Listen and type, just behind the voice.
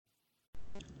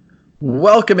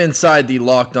Welcome inside the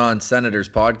Locked On Senators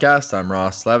podcast. I'm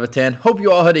Ross Levitan. Hope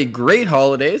you all had a great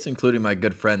holidays, including my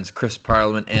good friends Chris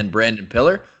Parliament and Brandon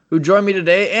Pillar, who joined me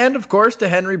today, and of course to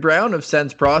Henry Brown of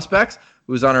Sens Prospects,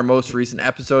 who was on our most recent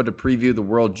episode to preview the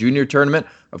World Junior Tournament.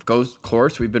 Of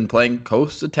course, we've been paying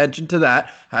close attention to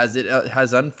that as it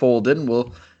has unfolded, and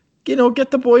we'll get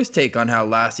the boys' take on how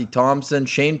Lassi Thomson,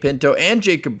 Shane Pinto, and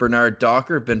Jacob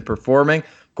Bernard-Docker have been performing.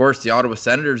 Of course, the Ottawa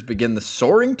Senators begin the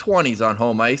soaring 20s on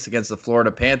home ice against the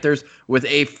Florida Panthers with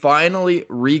a finally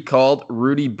recalled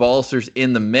Rudy Balcers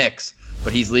in the mix.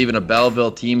 But he's leaving a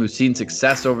Belleville team who's seen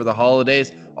success over the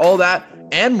holidays. All that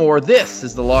and more. This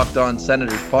is the Locked On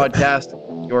Senators podcast,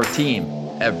 your team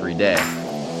every day.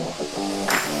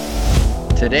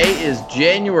 Today is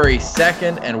January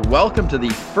 2nd, and welcome to the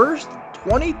first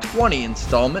 2020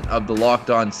 installment of the Locked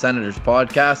On Senators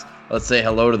podcast. Let's say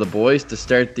hello to the boys to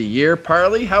start the year.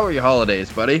 Parley, how are your holidays,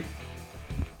 buddy?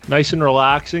 Nice and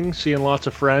relaxing, seeing lots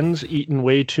of friends, eating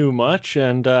way too much,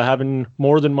 and having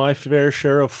more than my fair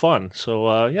share of fun.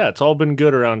 So, it's all been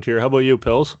good around here. How about you,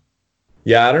 Pills?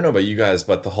 Yeah, I don't know about you guys,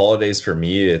 but the holidays for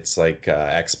me, it's like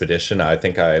expedition. I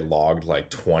think I logged like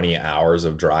 20 hours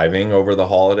of driving over the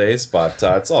holidays, but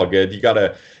it's all good. You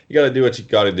gotta do what you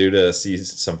gotta do to see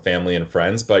some family and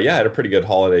friends. But yeah, I had a pretty good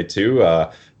holiday too.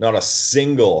 Not a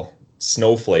single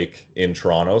snowflake in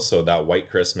Toronto, so that white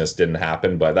Christmas didn't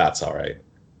happen, but that's all right.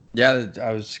 Yeah,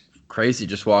 I was crazy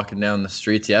just walking down the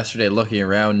streets yesterday, looking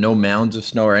around, no mounds of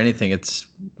snow or anything. It's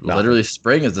literally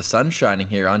spring as the sun's shining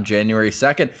here on January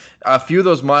 2nd. A few of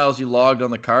those miles you logged on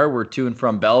the car were to and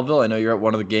from Belleville. I know you're at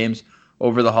one of the games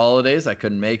over the holidays. I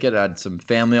couldn't make it. I had some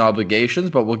family obligations,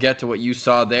 but we'll get to what you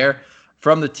saw there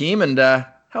from the team and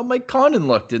how Mike Condon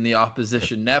looked in the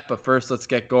opposition net. But first, let's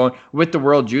get going with the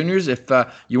World Juniors. If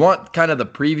you want kind of the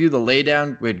preview, the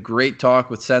laydown, we had great talk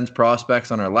with Sens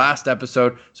Prospects on our last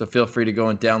episode, so feel free to go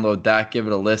and download that, give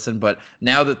it a listen. But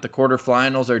now that the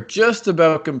quarterfinals are just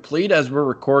about complete, as we're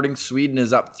recording, Sweden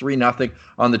is up 3-0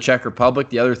 on the Czech Republic,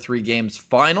 the other three games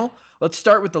final. Let's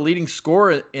start with the leading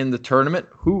scorer in the tournament,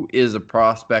 who is a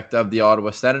prospect of the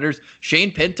Ottawa Senators.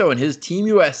 Shane Pinto and his Team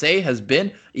USA has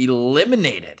been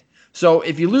eliminated. So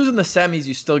if you lose in the semis,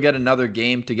 you still get another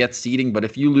game to get seeding. But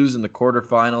if you lose in the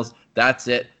quarterfinals, that's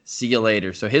it. See you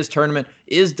later. So his tournament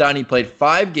is done. He played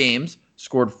 5 games,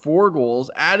 scored 4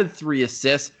 goals, added 3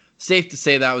 assists. Safe to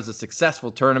say that was a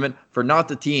successful tournament for not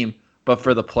the team, but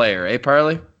for the player. Eh,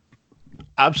 Parley?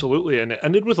 Absolutely. And it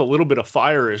ended with a little bit of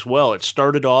fire as well. It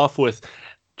started off with,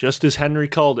 just as Henry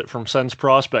called it from Sens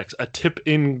Prospects, a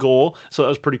tip-in goal. So that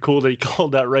was pretty cool that he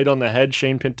called that right on the head.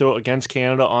 Shane Pinto against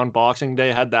Canada on Boxing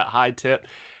Day had that high tip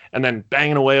and then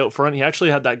banging away out front. He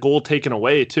actually had that goal taken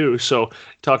away too. So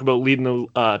talk about leading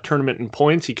the tournament in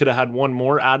points. He could have had one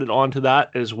more added on to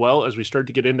that as well as we start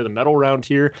to get into the medal round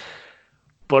here.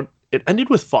 But it ended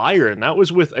with fire, and that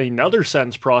was with another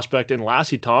Sens prospect in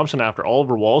Lassi Thomson after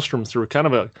Oliver Wahlstrom threw kind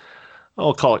of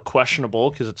I'll call it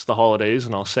questionable because it's the holidays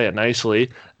and I'll say it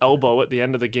nicely, elbow at the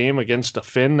end of the game against a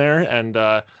Finn there. And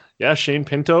Shane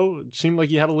Pinto seemed like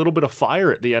he had a little bit of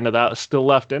fire at the end of that still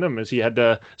left in him as he had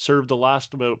to serve the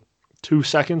last about 2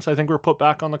 seconds, I think, were put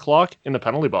back on the clock in the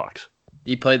penalty box.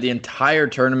 He played the entire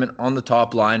tournament on the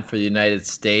top line for the United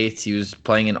States. He was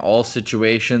playing in all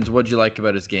situations. What'd you like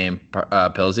about his game,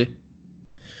 Pilsy?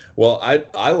 Well,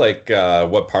 I like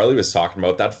what Parley was talking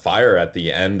about, that fire at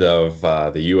the end of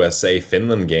the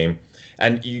USA-Finland game.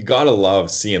 And you got to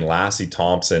love seeing Lassi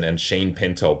Thomson and Shane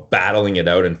Pinto battling it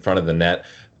out in front of the net.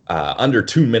 Under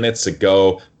 2 minutes to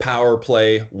go, power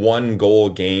play, 1-goal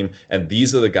game. And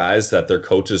these are the guys that their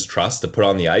coaches trust to put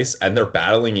on the ice, and they're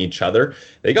battling each other.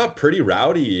 They got pretty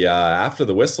rowdy after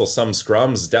the whistle. Some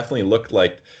scrums definitely looked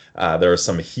like there were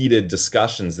some heated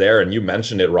discussions there. And you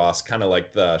mentioned it, Ross, kind of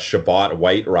like the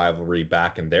Shabbat-White rivalry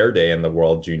back in their day in the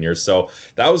World Juniors. So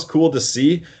that was cool to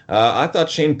see. I thought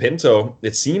Shane Pinto,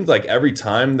 it seemed like every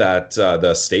time that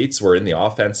the States were in the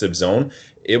offensive zone,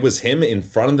 it was him in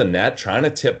front of the net trying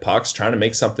to tip pucks, trying to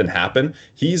make something happen.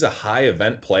 He's a high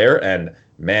event player, and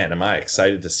man, am I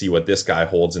excited to see what this guy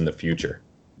holds in the future.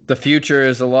 The future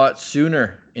is a lot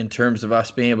sooner in terms of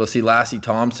us being able to see Lassi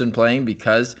Thomson playing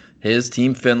because his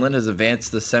team Finland has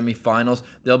advanced to the semifinals.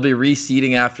 They'll be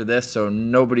reseeding after this, so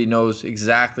nobody knows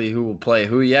exactly who will play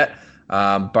who yet.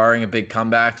 Barring a big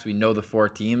comebacks, we know the 4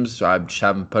 teams. So I just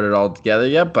haven't put it all together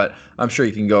yet, but I'm sure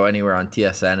you can go anywhere on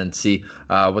TSN and see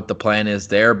what the plan is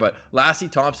there. But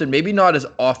Lassi Thomson, maybe not as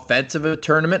offensive a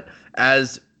tournament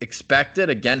as expected.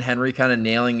 Again, Henry kind of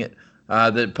nailing it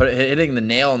Hitting the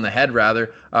nail on the head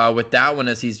rather with that one,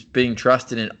 as he's being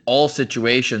trusted in all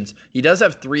situations. He does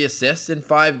have 3 assists in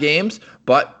 5 games,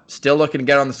 but still looking to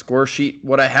get on the score sheet.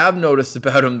 What I have noticed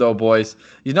about him, though, boys,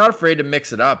 he's not afraid to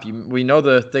mix it up. We know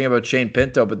the thing about Shane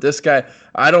Pinto, but this guy,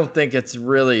 I don't think it's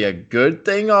really a good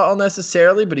thing all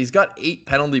necessarily, but he's got 8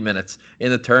 penalty minutes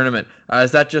in the tournament.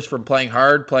 Is that just from playing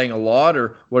hard, playing a lot,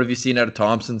 or what have you seen out of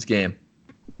Thompson's game?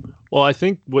 Well, I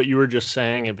think what you were just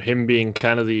saying of him being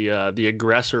kind of the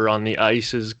aggressor on the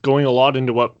ice is going a lot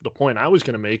into what the point I was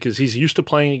going to make is he's used to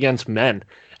playing against men.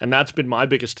 And that's been my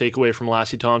biggest takeaway from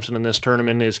Lassie Thompson in this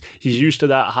tournament is he's used to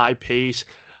that high pace,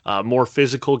 more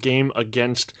physical game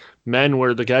against men,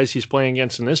 where the guys he's playing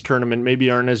against in this tournament maybe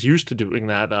aren't as used to doing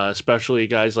that, especially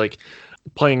guys like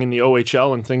playing in the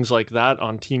OHL and things like that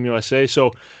on Team USA.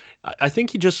 So I think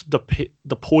he just,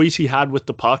 the poise he had with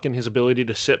the puck and his ability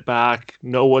to sit back,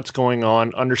 know what's going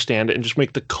on, understand it, and just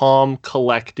make the calm,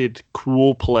 collected,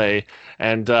 cool play.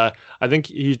 And I think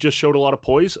he just showed a lot of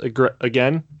poise.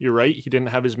 Again, you're right. He didn't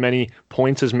have as many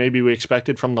points as maybe we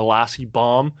expected from the Lassie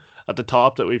bomb at the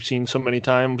top that we've seen so many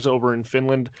times over in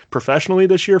Finland professionally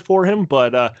this year for him.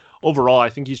 But overall, I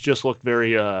think he's just looked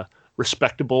very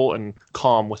respectable and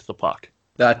calm with the puck.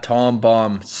 That Tom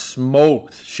bomb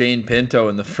smoked Shane Pinto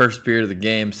in the first period of the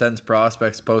game. Sens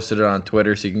Prospects posted it on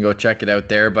Twitter, so you can go check it out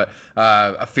there. But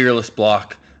a fearless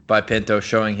block by Pinto,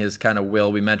 showing his kind of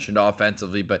will. We mentioned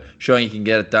offensively, but showing he can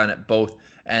get it done at both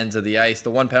ends of the ice. The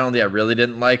one penalty I really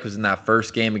didn't like was in that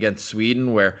first game against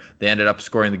Sweden, where they ended up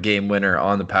scoring the game winner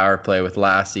on the power play with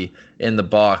Lassie in the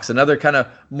box. Another kind of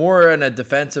more in a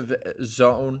defensive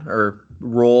zone or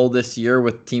role this year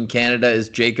with Team Canada is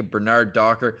Jacob Bernard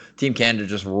Docker. Team Canada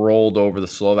just rolled over the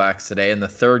Slovaks today, and the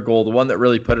third goal, the one that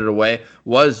really put it away,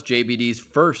 was JBD's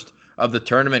first of the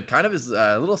tournament. Kind of his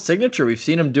little signature. We've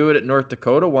seen him do it at North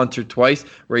Dakota once or twice,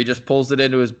 where he just pulls it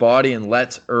into his body and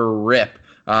lets her rip.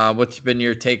 What's been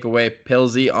your takeaway,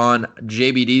 Pilsy, on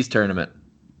JBD's tournament?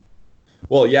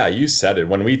 Well, yeah, you said it.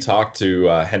 When we talked to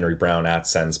Henry Brown at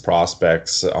Sens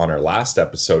Prospects on our last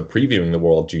episode previewing the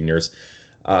World Juniors,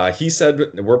 he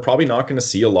said we're probably not going to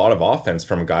see a lot of offense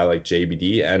from a guy like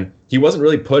JBD, and he wasn't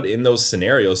really put in those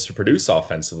scenarios to produce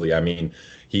offensively. I mean,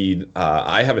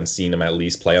 I haven't seen him at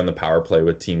least play on the power play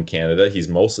with Team Canada. He's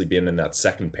mostly been in that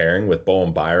second pairing with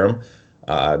Bowen Byram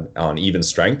on even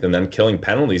strength and then killing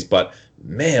penalties. But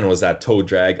man, was that toe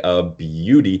drag a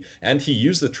beauty. And he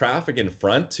used the traffic in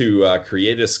front to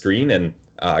create a screen and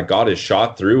got his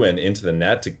shot through and into the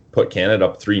net to put Canada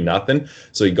up 3-0.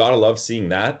 So you got to love seeing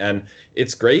that. And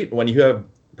it's great when you have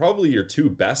probably your 2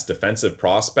 best defensive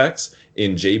prospects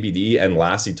in JBD and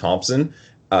Lassie Thompson,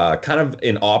 kind of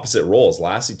in opposite roles.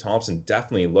 Lassie Thompson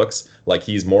definitely looks like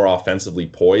he's more offensively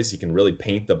poised. He can really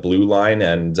paint the blue line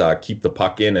and keep the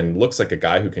puck in, and looks like a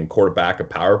guy who can quarterback a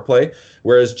power play.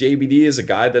 Whereas JBD is a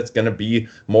guy that's going to be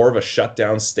more of a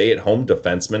shutdown, stay-at-home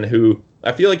defenseman who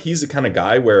I feel like he's the kind of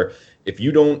guy where if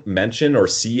you don't mention or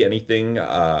see anything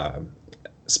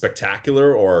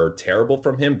spectacular or terrible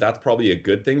from him, that's probably a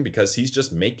good thing, because he's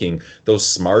just making those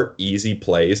smart, easy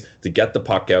plays to get the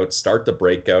puck out, start the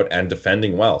breakout, and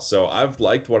defending well. So I've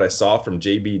liked what I saw from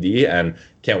JBD and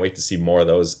can't wait to see more of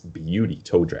those beauty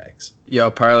toe drags.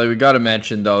 Yo, Parley, we got to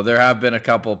mention, though, there have been a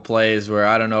couple of plays where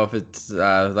I don't know if it's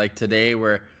like today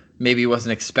where maybe he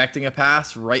wasn't expecting a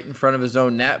pass right in front of his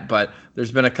own net, but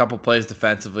there's been a couple plays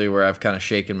defensively where I've kind of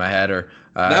shaken my head or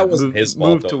that wasn't his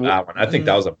fault, though, that one. I think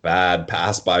that was a bad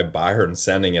pass by Byron,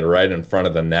 sending it right in front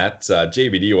of the net.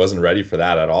 JBD wasn't ready for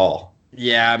that at all.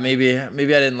 Yeah, maybe I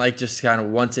didn't like just kind of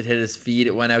once it hit his feet,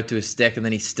 it went out to his stick, and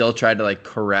then he still tried to like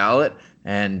corral it.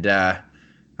 And I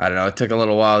don't know, it took a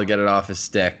little while to get it off his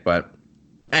stick. But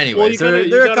anyways, there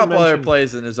are a couple other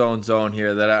plays in his own zone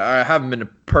here that I haven't been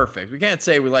perfect. We can't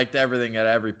say we liked everything at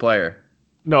every player.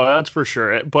 No, that's for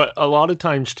sure. But a lot of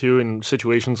times, too, in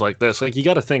situations like this, like you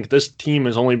got to think this team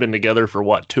has only been together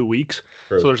for, 2 weeks?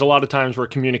 True. So there's a lot of times where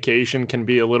communication can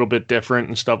be a little bit different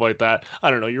and stuff like that. I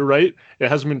don't know. You're right. It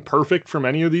hasn't been perfect from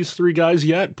any of these 3 guys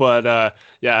yet. But,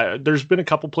 yeah, there's been a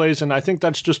couple plays, and I think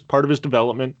that's just part of his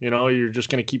development. You know, you're just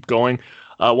going to keep going.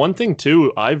 One thing,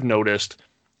 too, I've noticed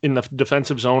in the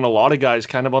defensive zone, a lot of guys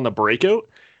kind of on the breakout,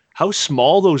 how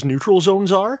small those neutral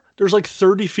zones are. There's like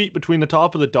 30 feet between the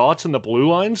top of the dots and the blue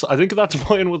lines. I think that's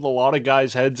playing with a lot of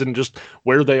guys' heads and just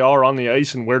where they are on the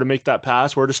ice and where to make that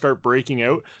pass, where to start breaking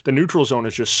out. The neutral zone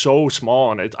is just so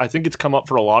small, and I think it's come up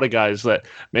for a lot of guys that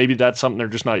maybe that's something they're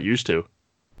just not used to.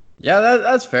 Yeah,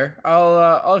 that's fair.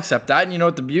 I'll accept that. And you know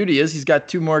what the beauty is? He's got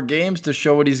 2 more games to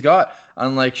show what he's got.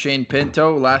 Unlike Shane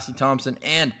Pinto, Lassie Thompson,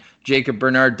 and Jacob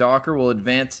Bernard Docker will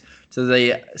advance to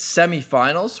the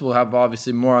semifinals. We'll have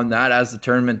obviously more on that as the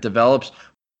tournament develops.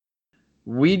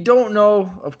 We don't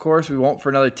know, of course, we won't for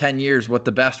another 10 years, what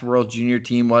the best World Junior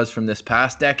team was from this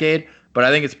past decade, but I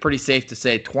think it's pretty safe to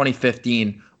say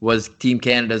 2015 was Team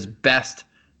Canada's best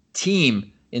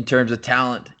team in terms of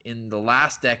talent in the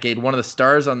last decade. One of the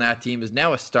stars on that team is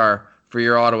now a star for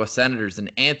your Ottawa Senators,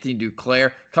 and Anthony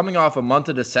Duclair, coming off a month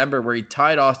of December where he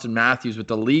tied Austin Matthews with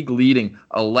the league-leading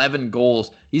 11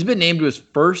 goals. He's been named to his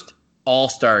first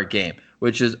All-Star game,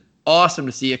 which is awesome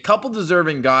to see. A couple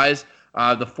deserving guys.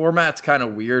 The format's kind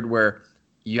of weird where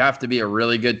you have to be a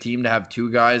really good team to have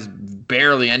two guys.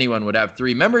 Barely anyone would have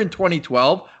three. Remember in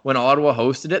 2012 when Ottawa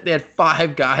hosted it? They had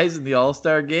 5 guys in the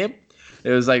All-Star game.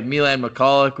 It was like Milan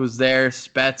McCulloch was there,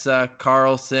 Spezza,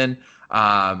 Carlson,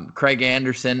 Craig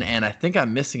Anderson, and I think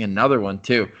I'm missing another one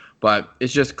too. But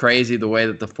it's just crazy the way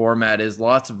that the format is.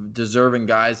 Lots of deserving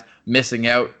guys missing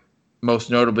out.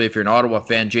 Most notably, if you're an Ottawa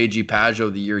fan, J.G.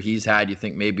 Pageau, the year he's had, you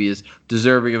think maybe is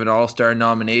deserving of an All-Star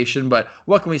nomination. But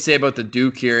what can we say about the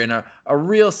Duke here in a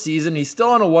real season? He's still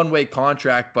on a one-way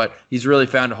contract, but he's really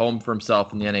found a home for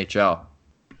himself in the NHL.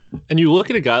 And you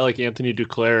look at a guy like Anthony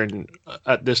Duclair, and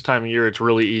at this time of year, it's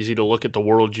really easy to look at the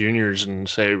World Juniors and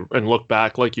say, and look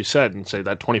back, like you said, and say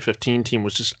that 2015 team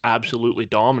was just absolutely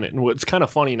dominant. And what's kind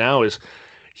of funny now is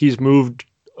he's moved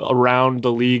around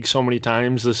the league so many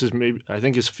times. This is maybe, I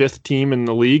think, his 5th team in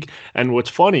the league. And what's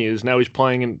funny is now he's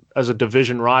playing as a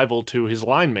division rival to his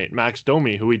line mate, Max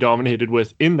Domi, who he dominated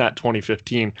with in that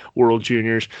 2015 World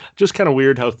Juniors. Just kind of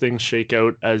weird how things shake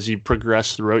out as you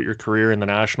progress throughout your career in the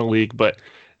National League. But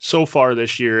so far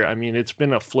this year, I mean, it's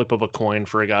been a flip of a coin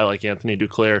for a guy like Anthony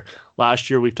Duclair. Last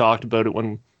year, we've talked about it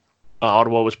when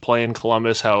Ottawa was playing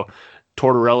Columbus, how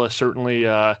Tortorella certainly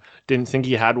didn't think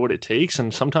he had what it takes,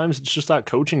 and sometimes it's just that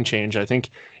coaching change. I think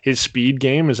his speed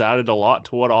game has added a lot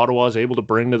to what Ottawa is able to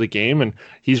bring to the game, and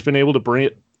he's been able to bring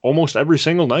it almost every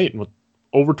single night with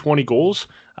over 20 goals.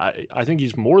 I think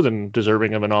he's more than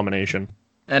deserving of a nomination.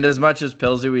 And as much as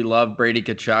Pilsy, we love Brady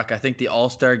Tkachuk, I think the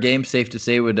All-Star game, safe to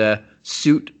say, would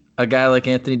suit a guy like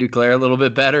Anthony Duclair a little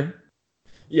bit better.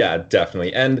 Yeah,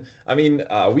 definitely. And I mean,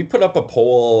 we put up a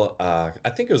poll, I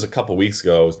think it was a couple weeks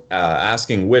ago,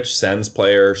 asking which Sens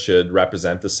player should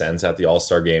represent the Sens at the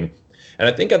All-Star game. And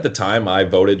I think at the time I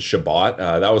voted Chabot.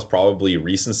 That was probably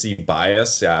recency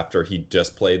bias after he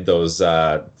just played those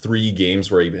 3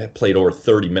 games where he played over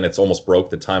 30 minutes, almost broke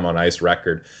the time on ice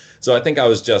record. So I think I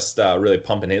was just really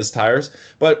pumping his tires.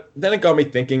 But then it got me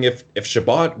thinking, if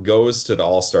Chabot goes to the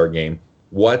All-Star game,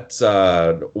 what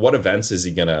events is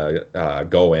he gonna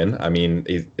go in? I mean,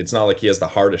 it's not like he has the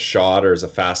hardest shot or is a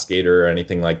fast skater or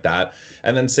anything like that.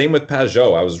 And then same with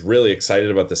Pageau. I was really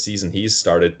excited about the season he's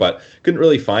started, but couldn't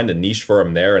really find a niche for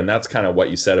him there. And that's kind of what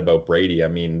you said about Brady. I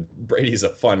mean, Brady's a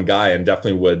fun guy and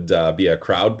definitely would be a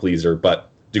crowd pleaser. But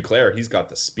Duclair, he's got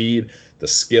the speed, the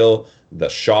skill, the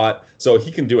shot, so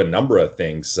he can do a number of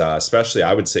things. Especially,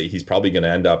 I would say he's probably going to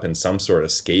end up in some sort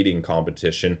of skating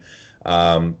competition.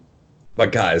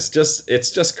 But guys,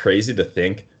 it's just crazy to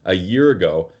think a year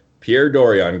ago, Pierre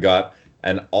Dorion got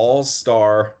an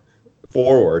all-star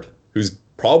forward who's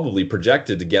probably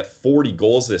projected to get 40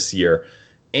 goals this year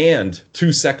and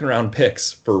 2 second-round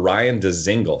picks for Ryan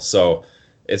Dzingel. So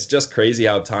it's just crazy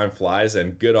how time flies,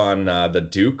 and good on the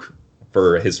Duke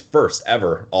for his first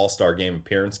ever All-Star game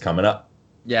appearance coming up.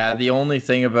 Yeah, the only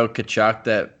thing about Tkachuk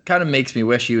that kind of makes me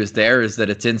wish he was there is that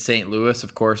it's in St. Louis,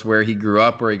 of course, where he grew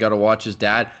up, where he got to watch his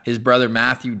dad. His brother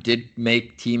Matthew did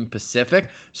make Team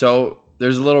Pacific, so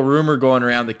there's a little rumor going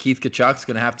around that Keith Tkachuk's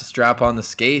going to have to strap on the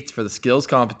skates for the skills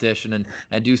competition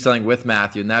and do something with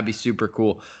Matthew, and that'd be super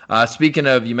cool. Speaking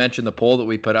of, you mentioned the poll that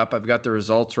we put up. I've got the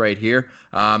results right here.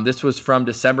 This was from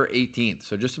December 18th,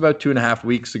 so just about 2.5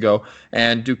 weeks ago,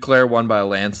 and Duclair won by a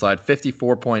landslide,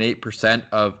 54.8%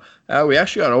 of we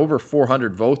actually got over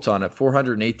 400 votes on it,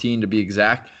 418 to be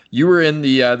exact. You were in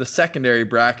the secondary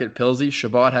bracket, Pilsy.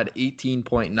 Chabot had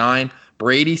 18.9,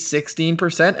 Brady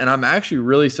 16%, and I'm actually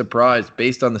really surprised,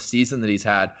 based on the season that he's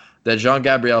had, that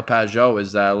Jean-Gabriel Pageau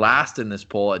is last in this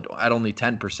poll at only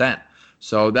 10%.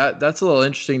 So that's a little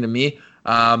interesting to me.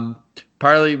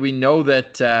 Partly, we know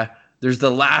that there's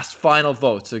the last final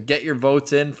vote, so get your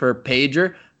votes in for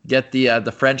Pager, get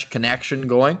the French connection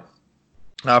going.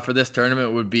 For this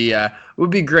tournament would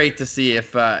be great to see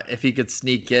if he could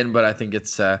sneak in, but I think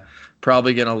it's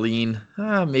probably going to lean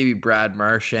maybe Brad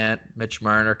Marchand, Mitch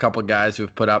Marner, a couple guys who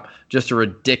have put up just a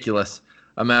ridiculous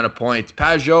amount of points.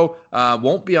 Pageau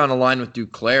won't be on a line with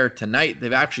Duclair tonight.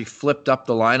 They've actually flipped up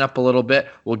the lineup a little bit.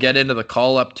 We'll get into the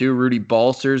call-up too. Rudy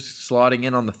Balcers slotting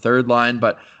in on the third line,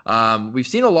 but we've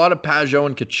seen a lot of Pageau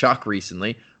and Tkachuk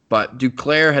recently. but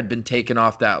Duclair had been taken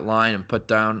off that line and put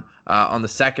down on the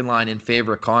second line in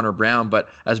favor of Connor Brown. But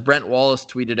as Brent Wallace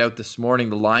tweeted out this morning,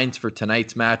 the lines for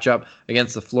tonight's matchup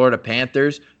against the Florida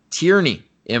Panthers: Tierney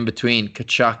in between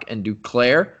Tkachuk and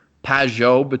Duclair,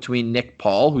 Pajot between Nick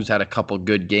Paul, who's had a couple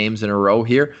good games in a row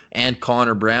here, and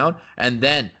Connor Brown. And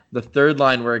then the third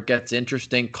line where it gets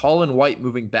interesting: Colin White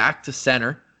moving back to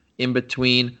center in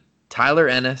between Tyler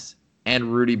Ennis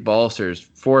and Rudy Balcers.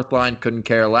 Fourth line, couldn't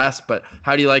care less. But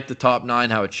how do you like the top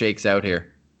nine, how it shakes out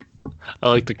here? I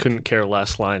like the couldn't care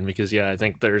less line because, I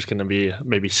think there's going to be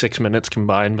maybe 6 minutes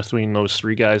combined between those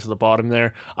three guys at the bottom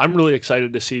there. I'm really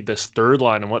excited to see this third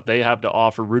line and what they have to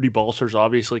offer. Rudy Balcers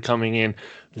obviously coming in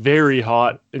very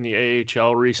hot in the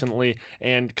AHL recently,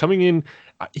 and coming in,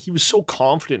 he was so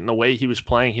confident in the way he was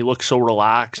playing. He looks so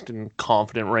relaxed and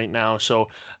confident right now. So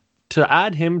to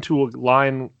add him to a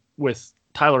line with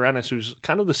Tyler Ennis, who's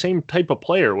kind of the same type of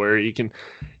player where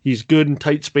he's good in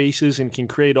tight spaces and can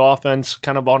create offense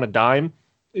kind of on a dime.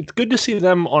 It's good to see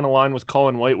them on a line with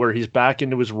Colin White where he's back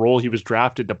into his role he was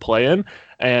drafted to play in.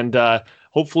 And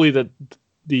hopefully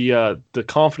the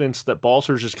confidence that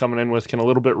Balcers is coming in with can a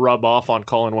little bit rub off on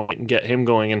Colin White and get him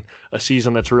going in a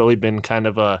season that's really been kind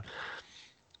of a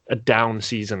down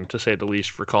season, to say the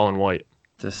least, for Colin White.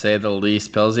 To say the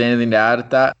least. Pillsy, anything to add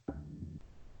at that?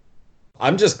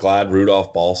 I'm just glad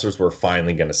Rudolph Balcers, we're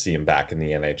finally going to see him back in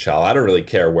the NHL. I don't really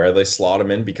care where they slot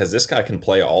him in because this guy can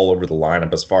play all over the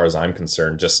lineup as far as I'm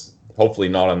concerned. Just hopefully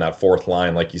not on that fourth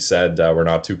line. Like you said, we're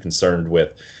not too concerned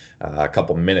with a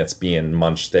couple minutes being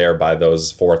munched there by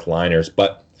those fourth liners.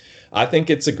 But I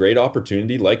think it's a great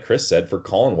opportunity, like Chris said, for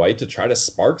Colin White to try to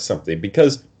spark something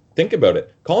because think about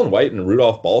it. Colin White and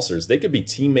Rudolph Balcers, they could be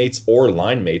teammates or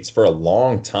line mates for a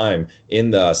long time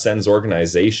in the Sens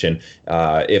organization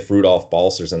if Rudolph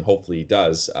Balcers, and hopefully he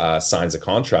does, signs a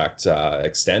contract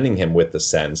extending him with the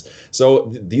Sens. So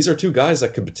these are two guys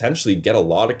that could potentially get a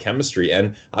lot of chemistry,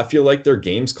 and I feel like their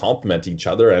games complement each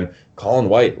other. And Colin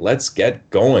White, let's get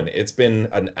going. It's been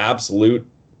an absolute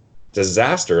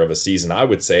disaster of a season, I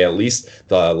would say, at least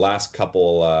the last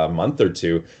couple month or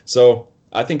two. So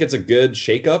I think it's a good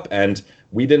shakeup, and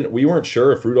we weren't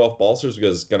sure if Rudolph Balcers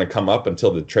was going to come up until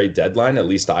the trade deadline. At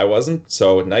least I wasn't.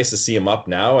 So nice to see him up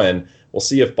now, and we'll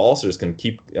see if Balcers can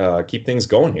keep things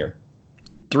going here.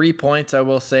 3 points, I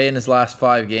will say, in his last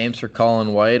 5 games for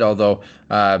Colin White, although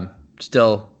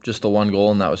still just the 1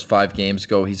 goal, and that was 5 games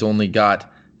ago. He's only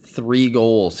got 3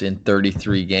 goals in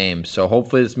 33 games. So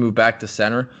hopefully this move back to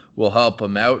center will help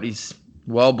him out. He's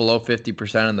well below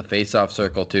 50% in the faceoff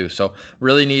circle too. So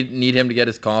really need him to get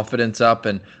his confidence up,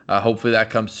 and hopefully that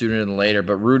comes sooner than later.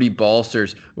 But Rudy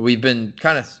Balcers, we've been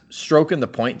kind of stroking the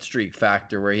point streak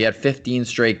factor where he had 15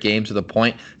 straight games with a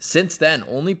point. Since then,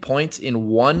 only points in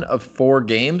 1 of 4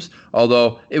 games,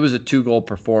 although it was a 2-goal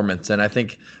performance. And I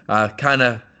think kind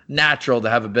of natural to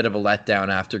have a bit of a letdown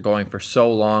after going for so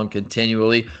long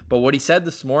continually. But what he said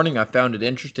this morning, I found it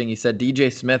interesting. He said,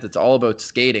 DJ Smith, it's all about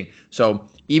skating. So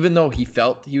even though he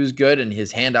felt he was good and his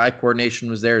hand-eye coordination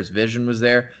was there, his vision was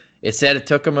there, it said it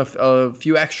took him a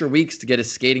few extra weeks to get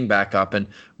his skating back up. And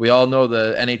we all know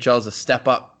the NHL is a step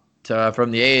up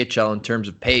from the AHL in terms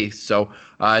of pace. So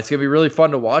it's going to be really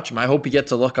fun to watch him. I hope he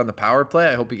gets a look on the power play.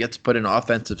 I hope he gets put in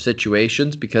offensive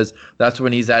situations because that's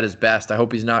when he's at his best. I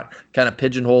hope he's not kind of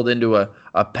pigeonholed into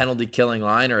a penalty-killing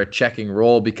line or a checking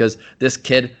role, because this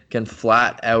kid can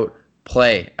flat out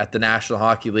play at the National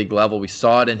Hockey League level. We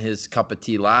saw it in his cup of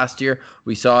tea last year.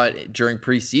 We saw it during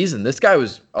preseason. This guy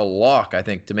was a lock, I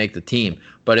think, to make the team,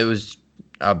 but it was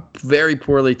a very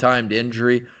poorly timed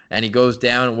injury, and he goes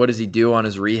down, and what does he do on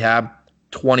his rehab?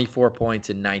 24 points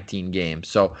in 19 games.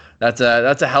 So that's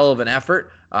a hell of an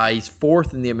effort. He's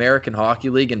 4th in the American Hockey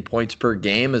League in points per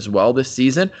game as well this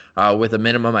season, with a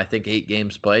minimum, I think, 8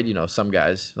 games played. You know, some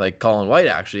guys like Colin White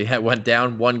actually went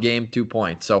down 1 game, 2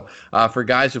 points. So for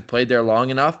guys who've played there long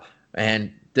enough,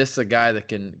 and this is a guy that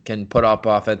can put up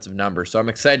offensive numbers. So I'm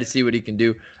excited to see what he can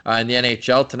do in the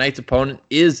NHL. Tonight's opponent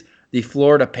is the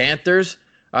Florida Panthers.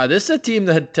 This is a team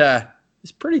that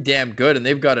is pretty damn good, and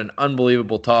they've got an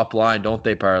unbelievable top line, don't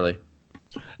they, Parley?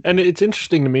 And it's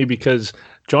interesting to me because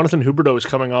Jonathan Huberdeau is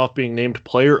coming off being named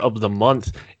Player of the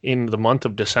Month in the month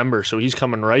of December, so he's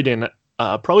coming right in.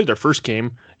 Probably their first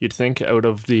game, you'd think, out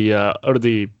of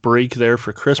the break there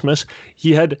for Christmas.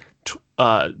 He had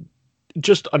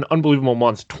just an unbelievable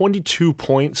month. 22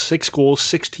 points, 6 goals,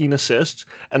 16 assists,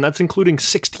 and that's including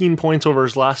 16 points over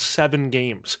his last 7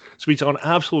 games. So he's on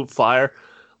absolute fire.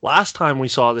 Last time we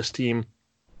saw this team,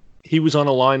 he was on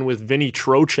a line with Vinny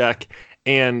Trocheck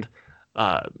and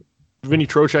Vinny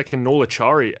Trocheck and Nola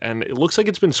Chari, and it looks like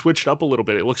it's been switched up a little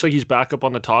bit. It looks like he's back up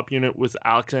on the top unit with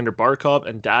Alexander Barkov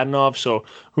and Dadonov, so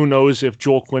who knows if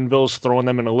Joel Quenneville's throwing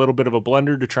them in a little bit of a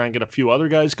blender to try and get a few other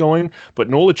guys going.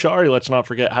 But Nola Chari, let's not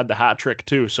forget, had the hat trick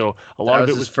too, so a lot of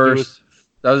it was first.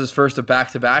 That was his first of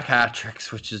back-to-back hat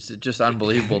tricks, which is just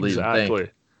unbelievable to even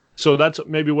think. So that's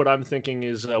maybe what I'm thinking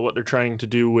is what they're trying to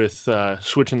do with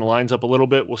switching the lines up a little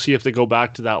bit. We'll see if they go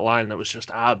back to that line that was just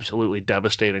absolutely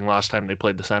devastating last time they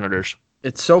played the Senators.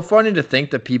 It's so funny to think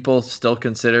that people still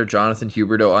consider Jonathan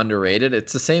Huberdeau underrated.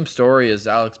 It's the same story as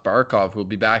Alex Barkov, who will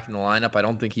be back in the lineup. I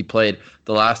don't think he played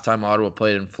the last time Ottawa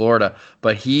played in Florida,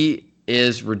 but he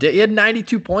is ridiculous. He had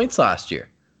 92 points last year.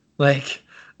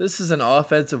 This is an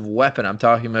offensive weapon. I'm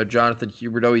talking about Jonathan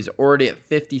Huberdeau. He's already at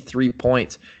 53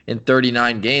 points in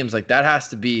 39 games. That has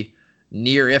to be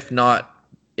near, if not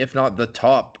the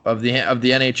top of the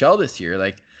NHL this year.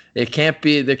 There can't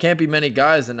be many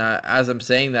guys. And as I'm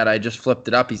saying that, I just flipped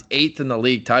it up. He's 8th in the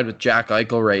league, tied with Jack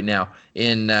Eichel right now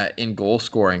in goal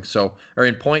scoring, or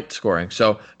in point scoring.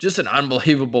 So just an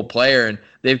unbelievable player. And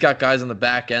they've got guys on the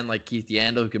back end like Keith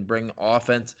Yandle who can bring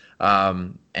offense.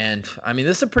 And I mean,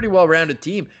 this is a pretty well-rounded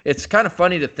team. It's kind of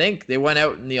funny to think they went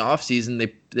out in the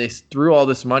offseason. They threw all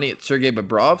this money at Sergei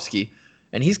Bobrovsky,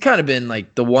 and he's kind of been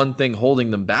the one thing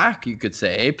holding them back, you could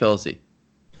say, hey, Pilsy?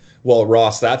 Well,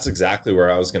 Ross, that's exactly where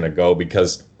I was going to go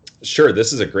because, sure,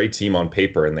 this is a great team on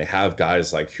paper, and they have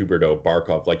guys like Huberdeau,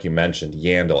 Barkov, like you mentioned,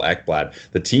 Yandel, Ekblad.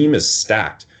 The team is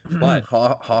stacked. But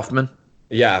Hoffman.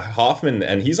 Yeah, Hoffman,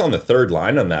 and he's on the third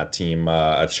line on that team.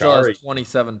 Still has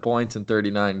 27 points in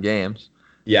 39 games.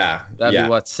 Yeah. That'd be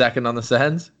what, second on the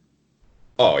Sens?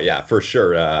 Oh, yeah, for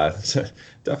sure.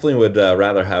 Definitely would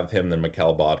rather have him than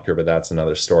Mikkel Bodker, but that's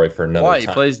another story for another time. He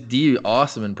plays D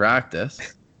awesome in practice.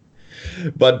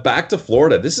 But back to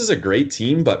Florida. This is a great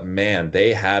team, but man,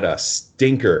 they had a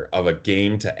stinker of a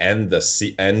game to end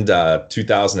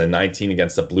 2019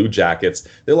 against the Blue Jackets.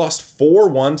 They lost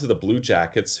 4-1 to the Blue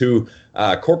Jackets, who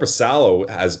Korpisalo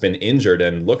has been injured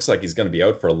and looks like he's going to be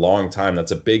out for a long time.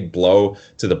 That's a big blow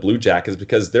to the Blue Jackets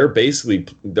because they're going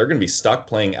to be stuck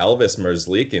playing Elvis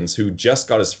Merzlikins, who just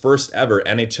got his first ever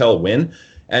NHL win.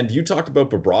 And you talked about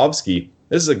Bobrovsky.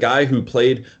 This is a guy who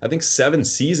played, I think, 7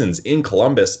 seasons in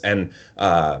Columbus and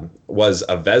was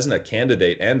a Vezina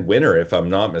candidate and winner, if I'm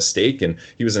not mistaken.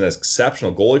 He was an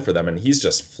exceptional goalie for them, and he's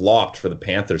just flopped for the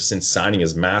Panthers since signing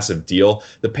his massive deal.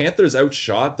 The Panthers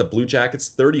outshot the Blue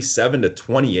Jackets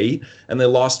 37-28, and they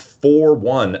lost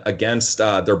 4-1 against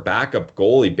their backup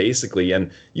goalie, basically. And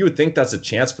you would think that's a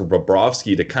chance for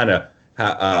Bobrovsky to kind of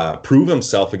prove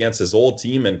himself against his old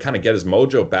team and kind of get his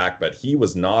mojo back, but he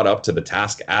was not up to the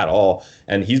task at all.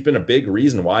 And he's been a big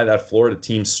reason why that Florida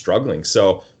team's struggling.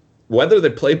 So whether they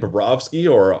play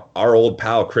Bobrovsky or our old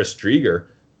pal Chris Drieger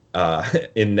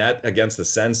in net against the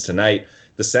Sens tonight,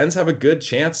 the Sens have a good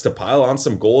chance to pile on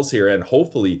some goals here and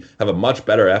hopefully have a much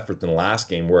better effort than the last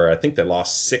game where I think they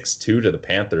lost 6-2 to the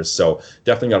Panthers. So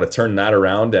definitely got to turn that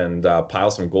around and pile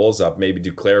some goals up. Maybe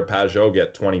Duclair Pajot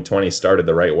get 2020 started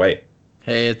the right way.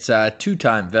 Hey, it's a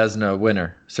 2-time Vezina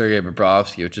winner, Sergei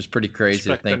Bobrovsky, which is pretty crazy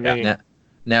to think.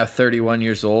 Now 31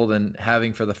 years old and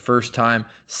having for the first time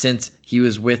since he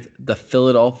was with the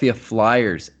Philadelphia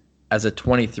Flyers as a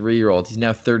 23-year-old. He's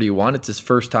now 31. It's his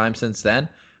first time since then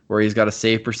where he's got a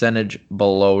save percentage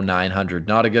below 900.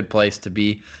 Not a good place to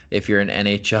be if you're an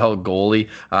NHL goalie.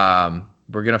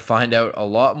 We're going to find out a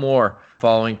lot more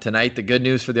following tonight. The good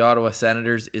news for the Ottawa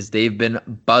Senators is they've been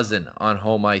buzzing on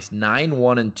home ice.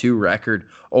 9-1-2 record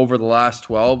over the last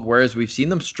 12, whereas we've seen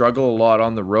them struggle a lot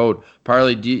on the road.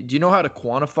 Parley, do you know how to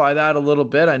quantify that a little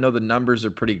bit? I know the numbers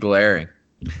are pretty glaring.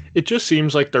 It just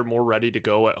seems like they're more ready to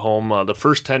go at home. The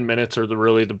first 10 minutes are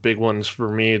really the big ones for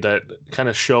me that kind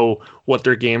of show what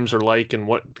their games are like and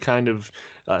what kind of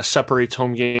separates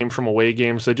home game from away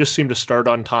games. They just seem to start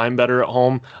on time better at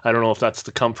home. I don't know if that's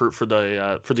the comfort for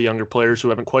the younger players who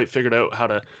haven't quite figured out how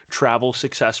to travel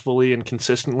successfully and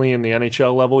consistently in the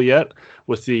NHL level yet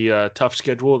with the tough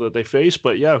schedule that they face.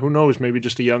 But yeah, who knows? Maybe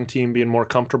just a young team being more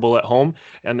comfortable at home,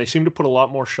 and they seem to put a lot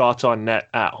more shots on net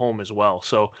at home as well.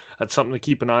 So that's something to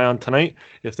keep an eye on tonight.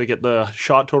 If they get the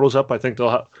shot totals up, I think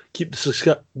they'll keep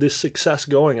this success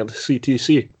going at the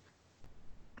CTC.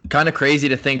 Kind of crazy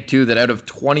to think, too, that out of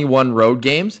 21 road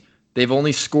games, they've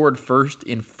only scored first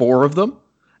in 4 of them,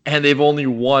 and they've only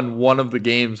won 1 of the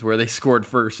games where they scored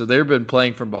first. So they've been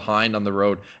playing from behind on the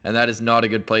road, and that is not a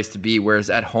good place to be.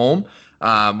 Whereas at home,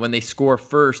 when they score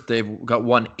first, they've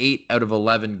won 8 out of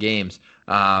 11 games.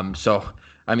 So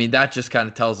I mean, that just kind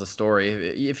of tells the story.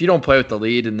 If you don't play with the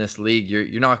lead in this league,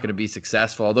 you're not going to be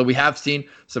successful. Although we have seen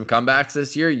some comebacks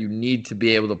this year, you need to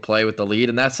be able to play with the lead,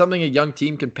 and that's something a young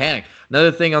team can panic.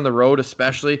 Another thing on the road,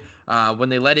 especially when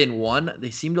they let in one,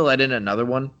 they seem to let in another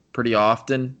one pretty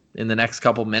often in the next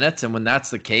couple minutes. And when that's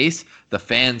the case, the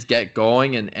fans get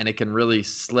going, and it can really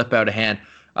slip out of hand.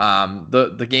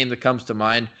 The game that comes to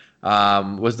mind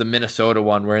was the Minnesota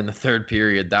one, where in the third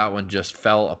period, that one just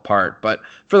fell apart. But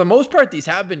for the most part, these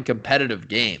have been competitive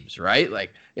games, right?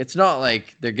 Like, it's not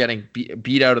like they're getting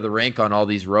beat out of the rink on all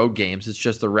these road games. It's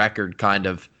just the record kind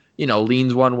of,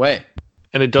 leans one way.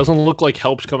 And it doesn't look like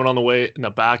help's coming on the way in the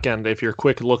back end. If you're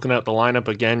quick looking at the lineup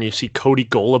again, you see Cody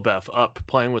Golubev up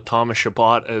playing with Thomas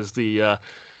Chabot as the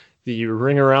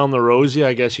ring around the rosy,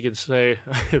 I guess you could say.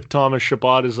 If Thomas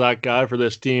Chabot is that guy for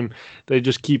this team, they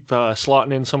just keep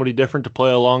slotting in somebody different to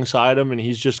play alongside him, and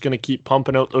he's just going to keep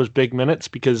pumping out those big minutes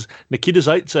because Nikita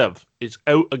Zaitsev is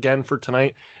out again for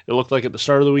tonight. It looked like at the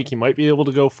start of the week he might be able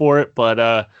to go for it, but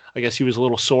I guess he was a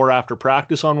little sore after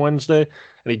practice on Wednesday,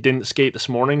 and he didn't skate this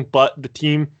morning. But the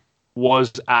team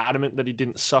was adamant that he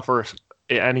didn't suffer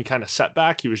any kind of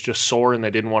setback. He was just sore, and they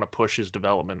didn't want to push his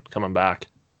development coming back.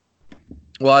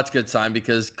 Well, that's a good sign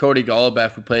because Cody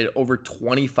Golubev, who played over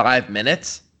 25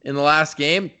 minutes in the last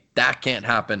game, that can't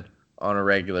happen on a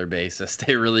regular basis.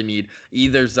 They really need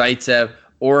either Zaitsev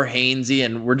or Hainsey,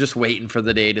 and we're just waiting for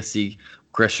the day to see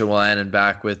Christian Wolanin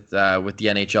back with the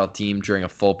NHL team during a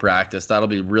full practice. That'll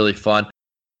be really fun.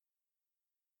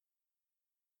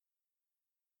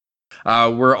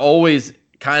 We're always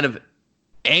kind of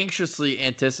anxiously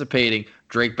anticipating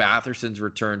Drake Batherson's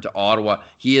return to Ottawa.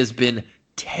 He has been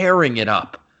tearing it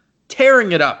up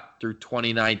through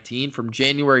 2019. From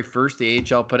January 1st,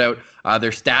 the AHL put out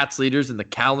their stats leaders in the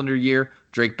calendar year.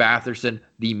 Drake Batherson,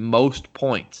 the most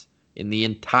points in the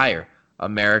entire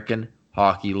American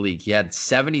Hockey League. He had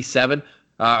 77.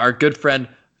 Our good friend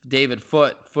David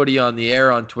Footy on the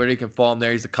Air on Twitter, you can follow him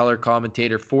there. He's a color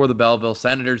commentator for the Belleville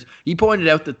Senators. He pointed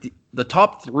out that the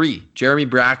top three, Jeremy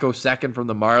Bracco, second from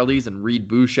the Marlies, and Reed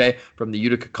Boucher from the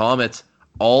Utica Comets,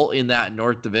 all in that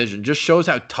North Division. Just shows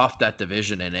how tough that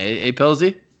division is,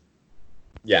 Pilsy?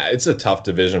 Yeah, it's a tough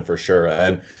division for sure.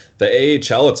 And the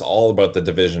AHL, it's all about the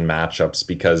division matchups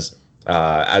because,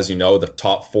 as you know, the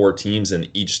top four teams in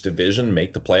each division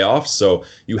make the playoffs. So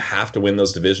you have to win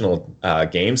those divisional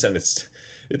games. And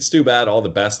it's too bad all the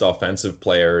best offensive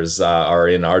players are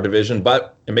in our division.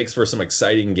 But it makes for some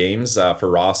exciting games for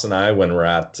Ross and I when we're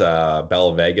at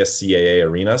Bell Vegas CAA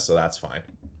Arena. So that's fine.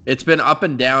 It's been up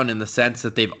and down in the sense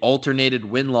that they've alternated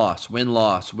win-loss over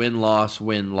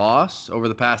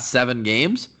the past 7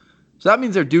 games. So that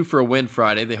means they're due for a win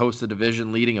Friday. They host the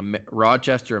division-leading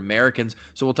Rochester Americans.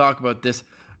 So we'll talk about this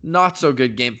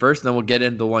not-so-good game first, and then we'll get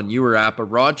into the one you were at. But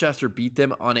Rochester beat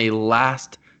them on a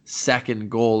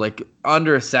last-second goal, like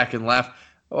under a second left.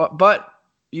 But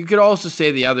you could also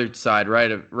say the other side,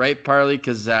 right, Parley?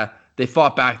 Because they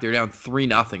fought back. They were down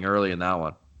 3-0 early in that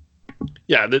one.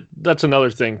 Yeah, that's another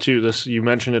thing, too. You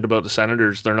mentioned it about the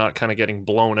Senators. They're not kind of getting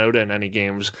blown out in any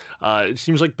games. It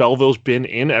seems like Belleville's been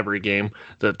in every game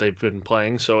that they've been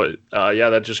playing. So,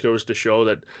 that just goes to show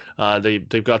that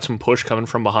they've got some push coming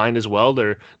from behind as well.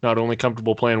 They're not only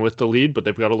comfortable playing with the lead, but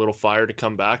they've got a little fire to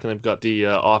come back, and they've got the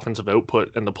offensive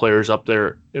output and the players up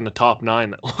there in the top 9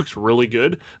 that looks really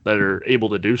good that are able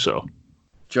to do so.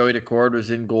 Joey Decord was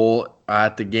in goal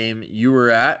at the game you were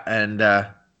at, and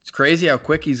it's crazy how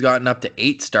quick he's gotten up to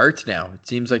 8 starts now. It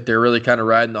seems like they're really kind of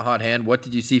riding the hot hand. What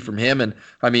did you see from him? And,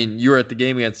 I mean, you were at the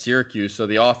game against Syracuse, so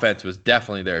the offense was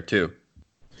definitely there too.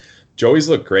 Joey's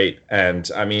looked great. And,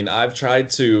 I mean, I've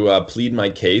tried to plead my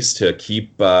case to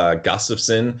keep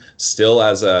Gustafsson still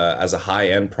as a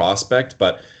high-end prospect,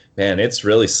 but man, it's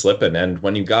really slipping. And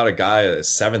when you got a guy, a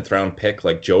 7th-round pick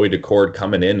like Joey Decord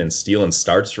coming in and stealing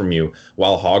starts from you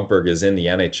while Hogberg is in the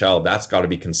NHL, that's got to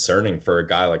be concerning for a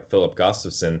guy like Philip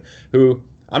Gustafsson, who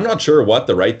I'm not sure what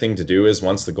the right thing to do is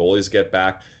once the goalies get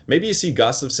back. Maybe you see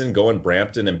Gustafsson go in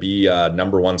Brampton and be a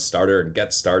number 1 starter and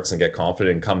get starts and get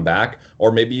confident and come back.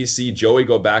 Or maybe you see Joey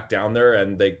go back down there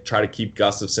and they try to keep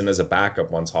Gustafsson as a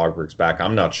backup once Hogberg's back.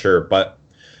 I'm not sure. But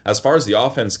as far as the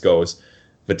offense goes,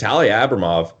 Vitaly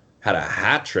Abramov had a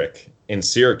hat trick in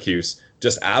Syracuse,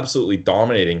 just absolutely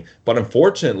dominating. But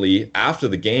unfortunately, after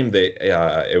the game,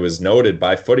 it was noted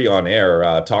by Footy on Air,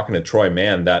 talking to Troy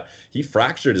Mann, that he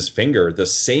fractured his finger, the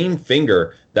same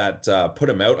finger that put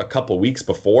him out a couple weeks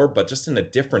before, but just in a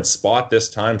different spot this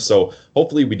time. So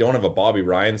hopefully we don't have a Bobby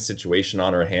Ryan situation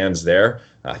on our hands there.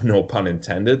 No pun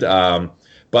intended.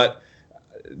 But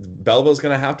Belleville's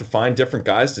going to have to find different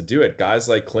guys to do it. Guys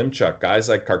like Klimchuk, guys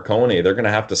like Carcone, they're going to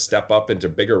have to step up into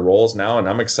bigger roles now, and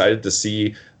I'm excited to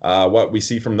see what we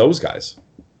see from those guys.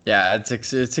 Yeah,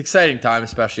 it's exciting time,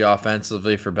 especially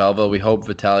offensively for Belleville. We hope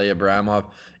Vitaly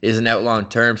Abramov isn't out long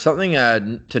term. Something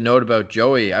to note about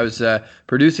Joey, I was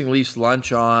producing Leafs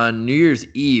Lunch on New Year's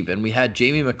Eve, and we had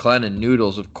Jamie McLennan,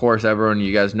 Noodles. Of course, everyone,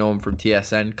 you guys know him from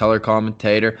TSN, color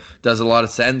commentator, does a lot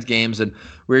of Sens games, and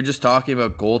we were just talking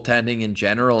about goaltending in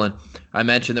general, and I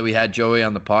mentioned that we had Joey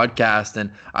on the podcast,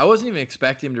 and I wasn't even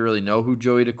expecting him to really know who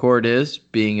Joey Daccord is,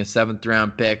 being a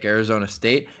 7th-round pick, Arizona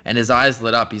State, and his eyes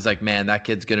lit up. He's like, man, that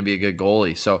kid's going to be a good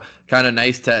goalie. So kind of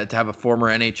nice to have a former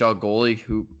NHL goalie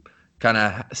who kind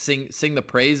of sing the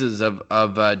praises of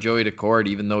Joey Daccord,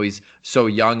 even though he's so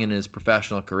young in his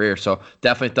professional career. So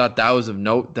definitely thought that was of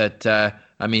note that,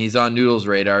 he's on Noodles'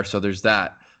 radar, so there's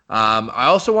that. I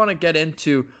also want to get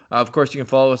into, of course, you can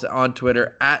follow us on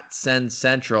Twitter at Sens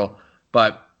Central.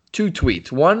 But 2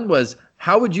 tweets. One was,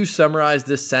 how would you summarize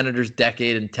this Senators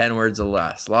decade in 10 words or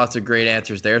less? Lots of great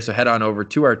answers there. So head on over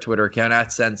to our Twitter account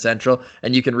at Sens Central,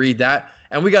 and you can read that.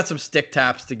 And we got some stick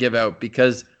taps to give out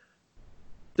because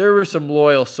there were some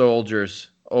loyal soldiers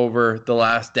over the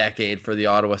last decade for the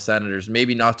Ottawa Senators.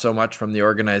 Maybe not so much from the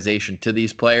organization to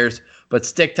these players, but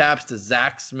stick taps to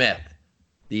Zach Smith,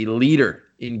 the leader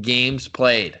in games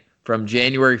played from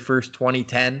January 1st,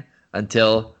 2010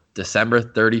 until December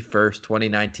 31st,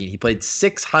 2019. He played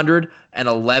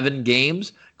 611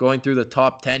 games. Going through the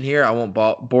top 10 here, I won't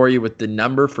bore you with the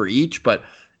number for each, but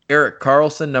Erik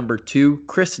Karlsson, number 2,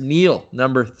 Chris Neil,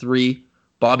 number 3,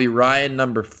 Bobby Ryan,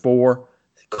 number 4,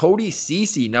 Cody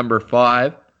Ceci, number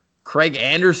 5, Craig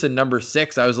Anderson, number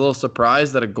 6. I was a little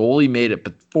surprised that a goalie made it,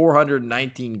 but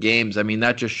 419 games. I mean,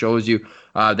 that just shows you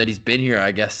that he's been here,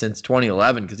 I guess, since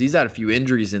 2011, because he's had a few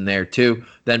injuries in there too.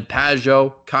 Then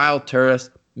Pajot, Kyle Turris,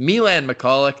 Milan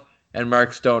McCulloch, and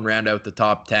Mark Stone round out the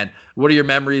top 10. What are your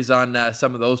memories on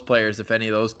some of those players, if any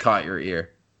of those caught your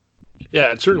ear?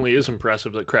 Yeah, it certainly is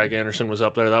impressive that Craig Anderson was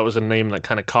up there. That was a name that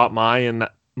kind of caught my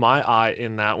eye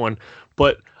in that one.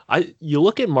 But you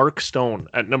look at Mark Stone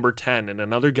at number 10, and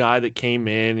another guy that came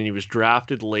in and he was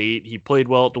drafted late. He played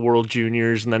well at the World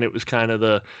Juniors, and then it was kind of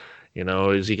the,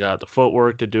 is he got the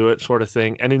footwork to do it sort of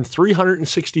thing. And in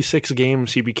 366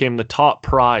 games, he became the top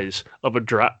prize of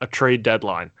a trade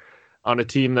deadline on a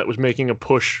team that was making a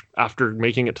push after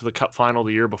making it to the Cup final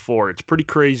the year before. It's pretty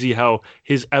crazy how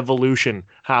his evolution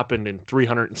happened in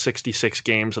 366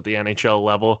 games at the NHL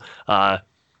level.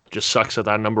 Just sucks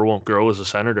that number won't grow as a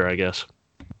Senator, I guess.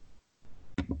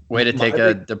 Way to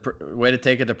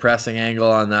take a depressing angle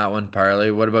on that one,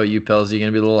 Parley. What about you, Pills? Are you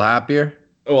going to be a little happier?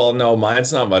 Well, no,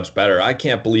 mine's not much better. I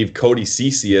can't believe Cody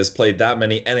Ceci has played that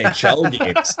many NHL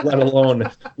games, let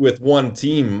alone with one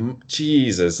team.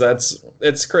 Jesus,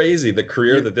 it's crazy. The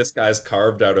career that this guy's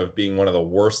carved out of being one of the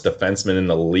worst defensemen in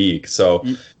the league. So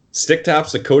stick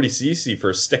taps to Cody Ceci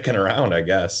for sticking around, I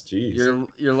guess. Jeez.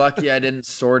 You're lucky I didn't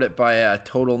sort it by a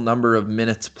total number of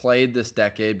minutes played this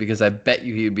decade, because I bet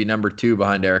you he would be number 2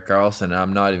 behind Erik Karlsson.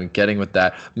 I'm not even kidding with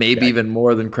that. Maybe even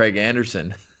more than Craig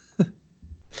Anderson.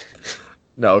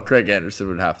 No, Craig Anderson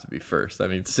would have to be first.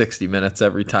 60 minutes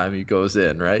every time he goes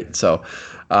in, right? So,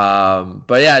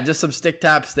 but yeah, just some stick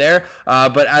taps there.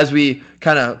 But as we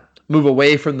kind of move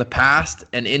away from the past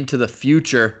and into the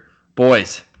future,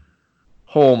 boys,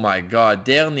 oh my God,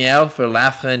 Dernier for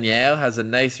Lafrenière has a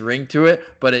nice ring to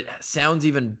it, but it sounds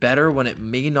even better when it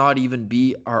may not even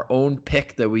be our own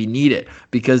pick that we need it,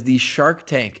 because the Shark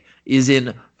Tank is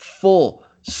in full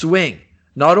swing.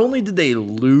 Not only did they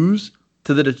lose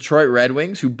to the Detroit Red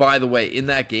Wings, who, by the way, in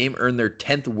that game earned their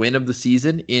 10th win of the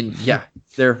season in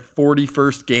their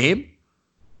 41st game,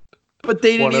 but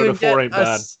they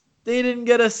didn't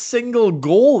get a single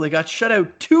goal. They got shut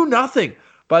out 2-0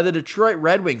 by the Detroit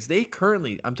Red Wings. They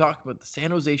currently, I'm talking about the San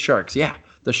Jose Sharks. Yeah,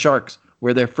 the Sharks,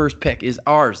 where their first pick is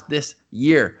ours this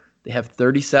year. They have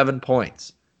 37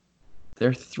 points.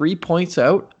 They're 3 points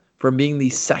out from being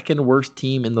the second worst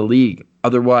team in the league,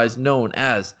 otherwise known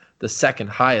as the second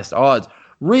highest odds.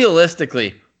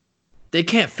 Realistically, they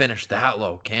can't finish that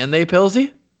low, can they,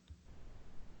 Pilsy?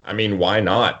 Why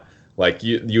not? Like,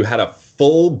 you had a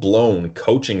full-blown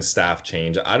coaching staff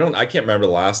change. I can't remember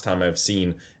the last time I've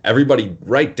seen everybody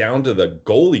right down to the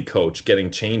goalie coach getting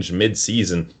changed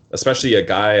mid-season, especially a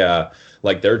guy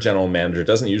like their general manager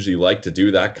doesn't usually like to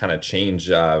do that kind of change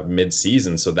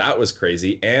mid-season. So that was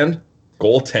crazy. And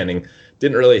goaltending,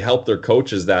 didn't really help their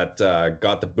coaches that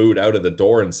got the boot out of the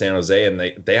door in San Jose, and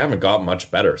they haven't got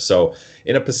much better. So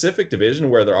in a Pacific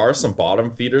Division where there are some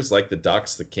bottom feeders like the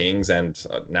Ducks, the Kings, and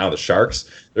now the Sharks,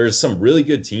 there's some really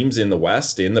good teams in the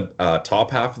West, in the top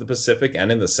half of the Pacific,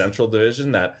 and in the Central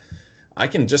Division that I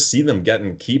can just see them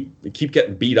keep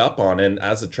getting beat up on. And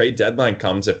as the trade deadline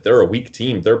comes, if they're a weak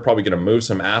team, they're probably going to move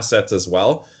some assets as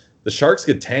well. The Sharks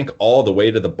could tank all the way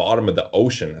to the bottom of the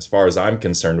ocean, as far as I'm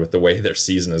concerned, with the way their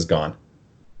season has gone.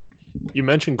 You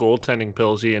mentioned goaltending,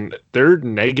 Pilsy, and they're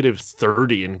negative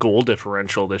 30 in goal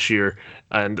differential this year,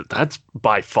 and that's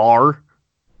by far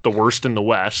the worst in the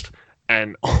West,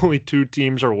 and only 2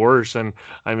 teams are worse. And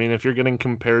I mean, if you're getting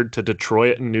compared to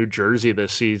Detroit and New Jersey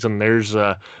this season, there's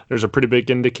a pretty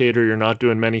big indicator you're not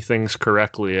doing many things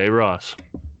correctly, eh, Ross?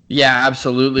 Yeah,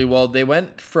 absolutely. Well, they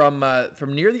went from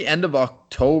near the end of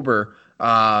October.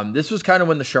 This was kind of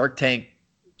when the Shark Tank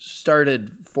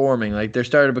started forming. Like, there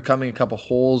started becoming a couple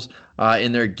holes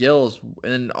in their gills,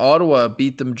 and Ottawa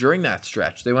beat them during that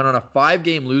stretch. They went on a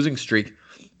 5-game losing streak,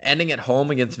 ending at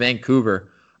home against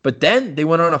Vancouver. But then they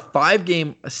went on a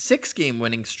 6-game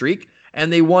winning streak,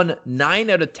 and they won 9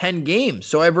 out of 10 games.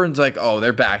 So everyone's like, oh,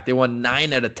 they're back. They won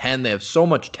 9 out of 10. They have so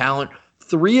much talent.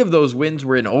 3 of those wins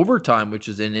were in overtime, which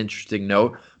is an interesting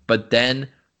note. But then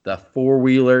the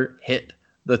four-wheeler hit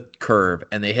the curve,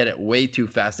 and they hit it way too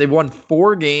fast. They've won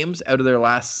 4 games out of their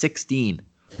last 16,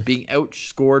 being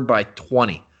outscored by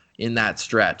 20 in that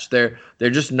stretch. They're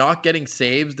just not getting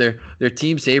saves. Their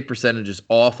team save percentage is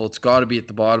awful. It's got to be at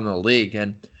the bottom of the league.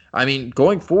 And I mean,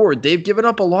 going forward, they've given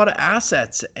up a lot of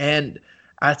assets, and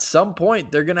at some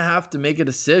point they're going to have to make a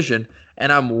decision.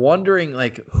 And I'm wondering,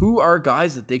 like, who are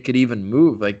guys that they could even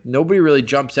move? Like, nobody really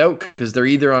jumps out because they're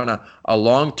either on a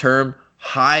long-term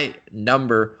high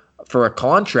number for a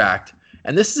contract.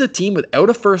 And this is a team without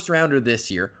a first rounder this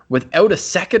year, without a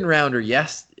second rounder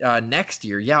next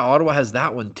year. Yeah, Ottawa has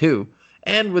that one too.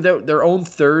 And without their own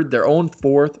third, their own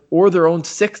fourth, or their own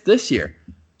sixth this year.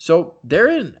 So they're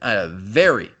in a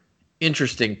very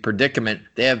interesting predicament.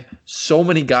 They have so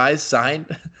many guys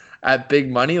signed at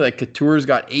big money. Like, Couture's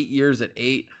got 8 years at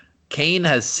 8. Kane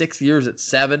has 6 years at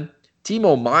 7.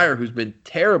 Timo Meier, who's been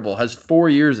terrible, has 4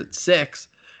 years at 6.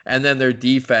 And then their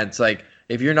defense, like,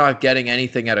 if you're not getting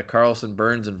anything out of Carlson,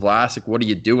 Burns, and Vlasic, what are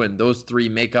you doing? Those 3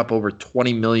 make up over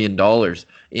 $20 million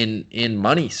in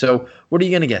money. So what are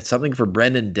you going to get? Something for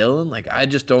Brendan Dillon? Like, I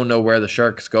just don't know where the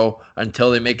Sharks go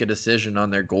until they make a decision on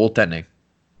their goaltending.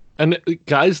 And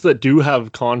guys that do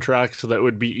have contracts that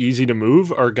would be easy to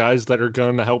move are guys that are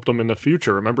going to help them in the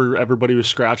future. Remember, everybody was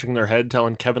scratching their head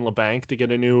telling Kevin Labanc to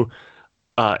get a new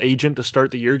agent to start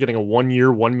the year, getting a 1-year,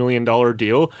 $1 million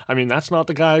deal. I mean, that's not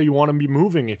the guy you want to be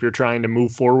moving if you're trying to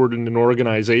move forward in an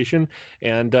organization.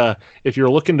 And if you're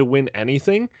looking to win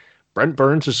anything, Brent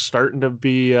Burns is starting to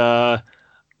be a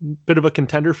bit of a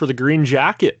contender for the green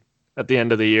jacket at the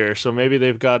end of the year. So maybe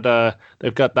they've got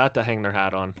that to hang their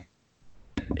hat on.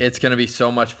 It's going to be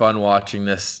so much fun watching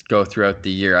this go throughout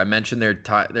the year. I mentioned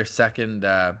their second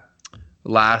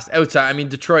last outside. I mean,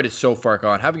 Detroit is so far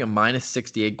gone. Having a minus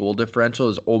 68 goal differential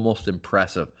is almost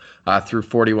impressive through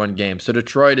 41 games. So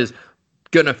Detroit is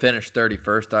going to finish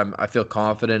 31st. I feel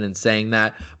confident in saying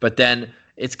that. But then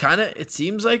it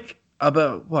seems like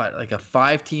about like a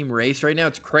 5-team race right now.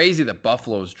 It's crazy that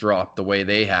Buffalo's dropped the way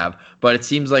they have, but it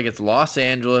seems like it's Los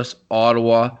Angeles,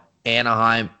 Ottawa,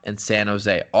 Anaheim, and San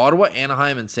Jose. Ottawa,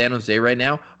 Anaheim, and San Jose right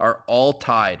now are all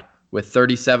tied with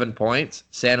 37 points.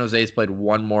 San Jose's played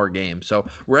 1 more game. So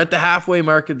we're at the halfway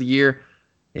mark of the year.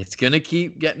 It's going to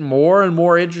keep getting more and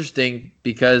more interesting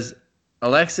because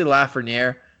Alexis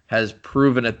Lafreniere has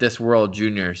proven at this World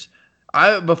Juniors.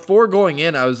 Before going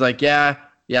in, I was like, yeah,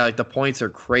 like the points are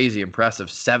crazy impressive,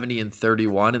 70 and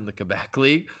 31 in the Quebec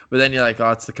League. But then you're like,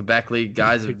 oh, it's the Quebec League.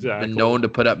 Guys have been known to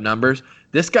put up numbers.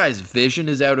 This guy's vision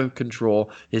is out of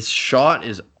control. His shot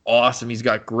is awesome. He's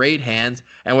got great hands.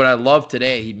 And what I love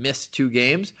today, he missed 2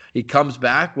 games. He comes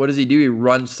back. What does he do? He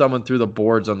runs someone through the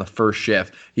boards on the first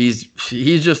shift. He's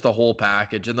just the whole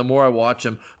package. And the more I watch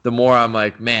him, the more I'm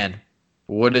like, man,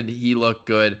 wouldn't he look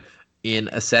good in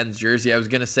a Sens jersey? I was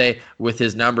going to say with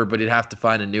his number, but he'd have to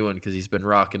find a new one because he's been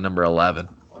rocking number 11.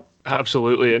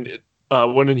 Absolutely. And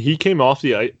when he came off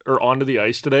the ice or onto the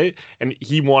ice today, and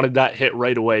he wanted that hit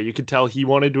right away, you could tell he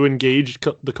wanted to engage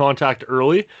the contact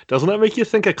early. Doesn't that make you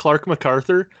think of Clark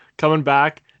MacArthur coming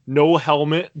back no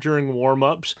helmet during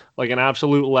warm-ups, like an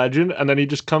absolute legend, and then he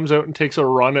just comes out and takes a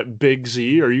run at Big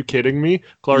Z. Are you kidding me?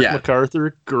 Clark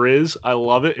MacArthur, Grizz, I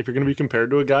love it. If you're going to be compared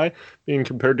to a guy, being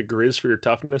compared to Grizz for your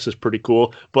toughness is pretty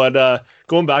cool. But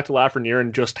going back to Lafreniere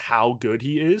and just how good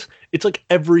he is, it's like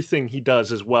everything he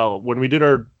does as well. When we did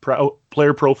our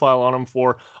player profile on him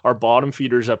for our bottom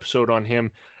feeders episode on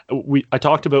him, I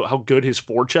talked about how good his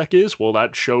forecheck is. Well,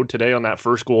 that showed today on that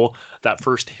first goal, that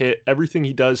first hit. Everything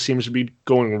he does seems to be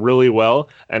going really well.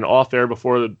 And off air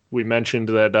before we mentioned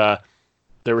that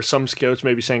there were some scouts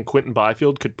maybe saying Quinton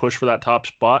Byfield could push for that top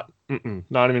spot.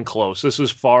 Not even close. This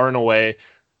is far and away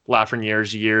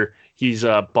Lafreniere's year. He's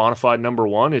a bona fide number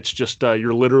one. It's just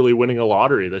you're literally winning a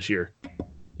lottery this year.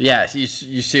 Yeah, you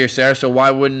seriously are. So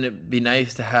why wouldn't it be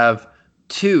nice to have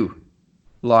 2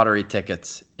 lottery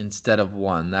tickets instead of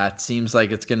 1? That seems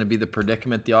like it's going to be the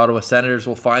predicament the Ottawa Senators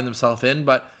will find themselves in.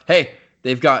 But hey,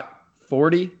 they've got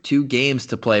 42 games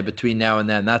to play between now and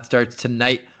then. That starts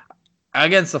tonight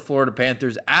against the Florida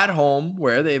Panthers at home,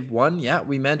 where they've won,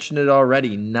 we mentioned it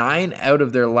already, 9 out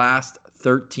of their last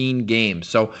 13 games.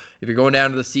 So if you're going down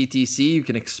to the CTC, you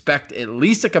can expect at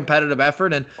least a competitive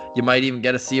effort, and you might even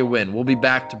get to see a win. We'll be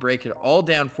back to break it all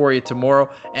down for you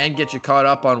tomorrow and get you caught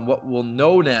up on what we'll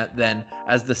know then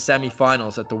as the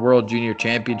semifinals at the World Junior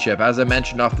Championship. As I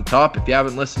mentioned off the top, if you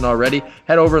haven't listened already,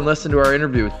 head over and listen to our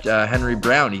interview with Henry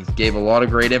Brown. He gave a lot of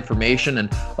great information,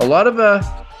 and a lot of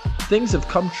things have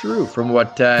come true from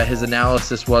what his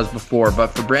analysis was before. But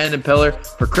for Brandon Pillar,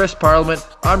 for Chris Parliament,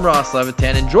 I'm Ross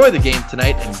Levitan. Enjoy the game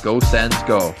tonight, and go Sens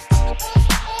go.